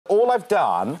all I've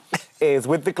done is,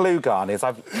 with the glue gun, is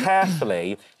I've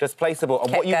carefully just placed the ball.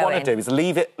 And what you want to do is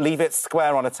leave it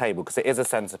square on a table, because it is a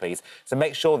centrepiece. So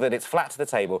make sure that it's flat to the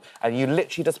table, and you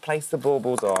literally just place the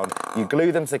baubles on, you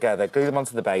glue them together, glue them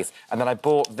onto the base, and then I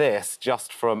bought this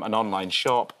just from an online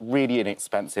shop, really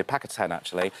inexpensive, pack of 10,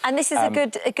 actually. And this is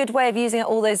a good way of using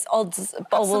all those odds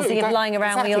baubles that you have lying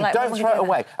around when you're like... Don't throw it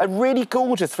away. Really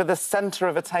gorgeous for the centre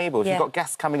of a table, if you've got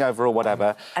guests coming over or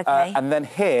whatever. OK. And then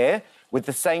here, with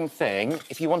the same thing,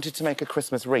 if you wanted to make a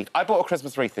Christmas wreath. I bought a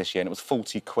Christmas wreath this year and it was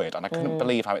 40 quid and I couldn't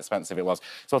believe how expensive it was.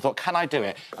 So I thought, can I do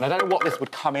it? And I don't know what this would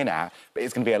come in at, but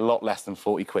it's going to be a lot less than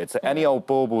 40 quid. So any old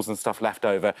baubles and stuff left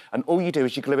over, and all you do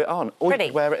is you glue it on, or you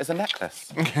could wear it as a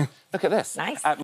necklace. Look at this. Nice.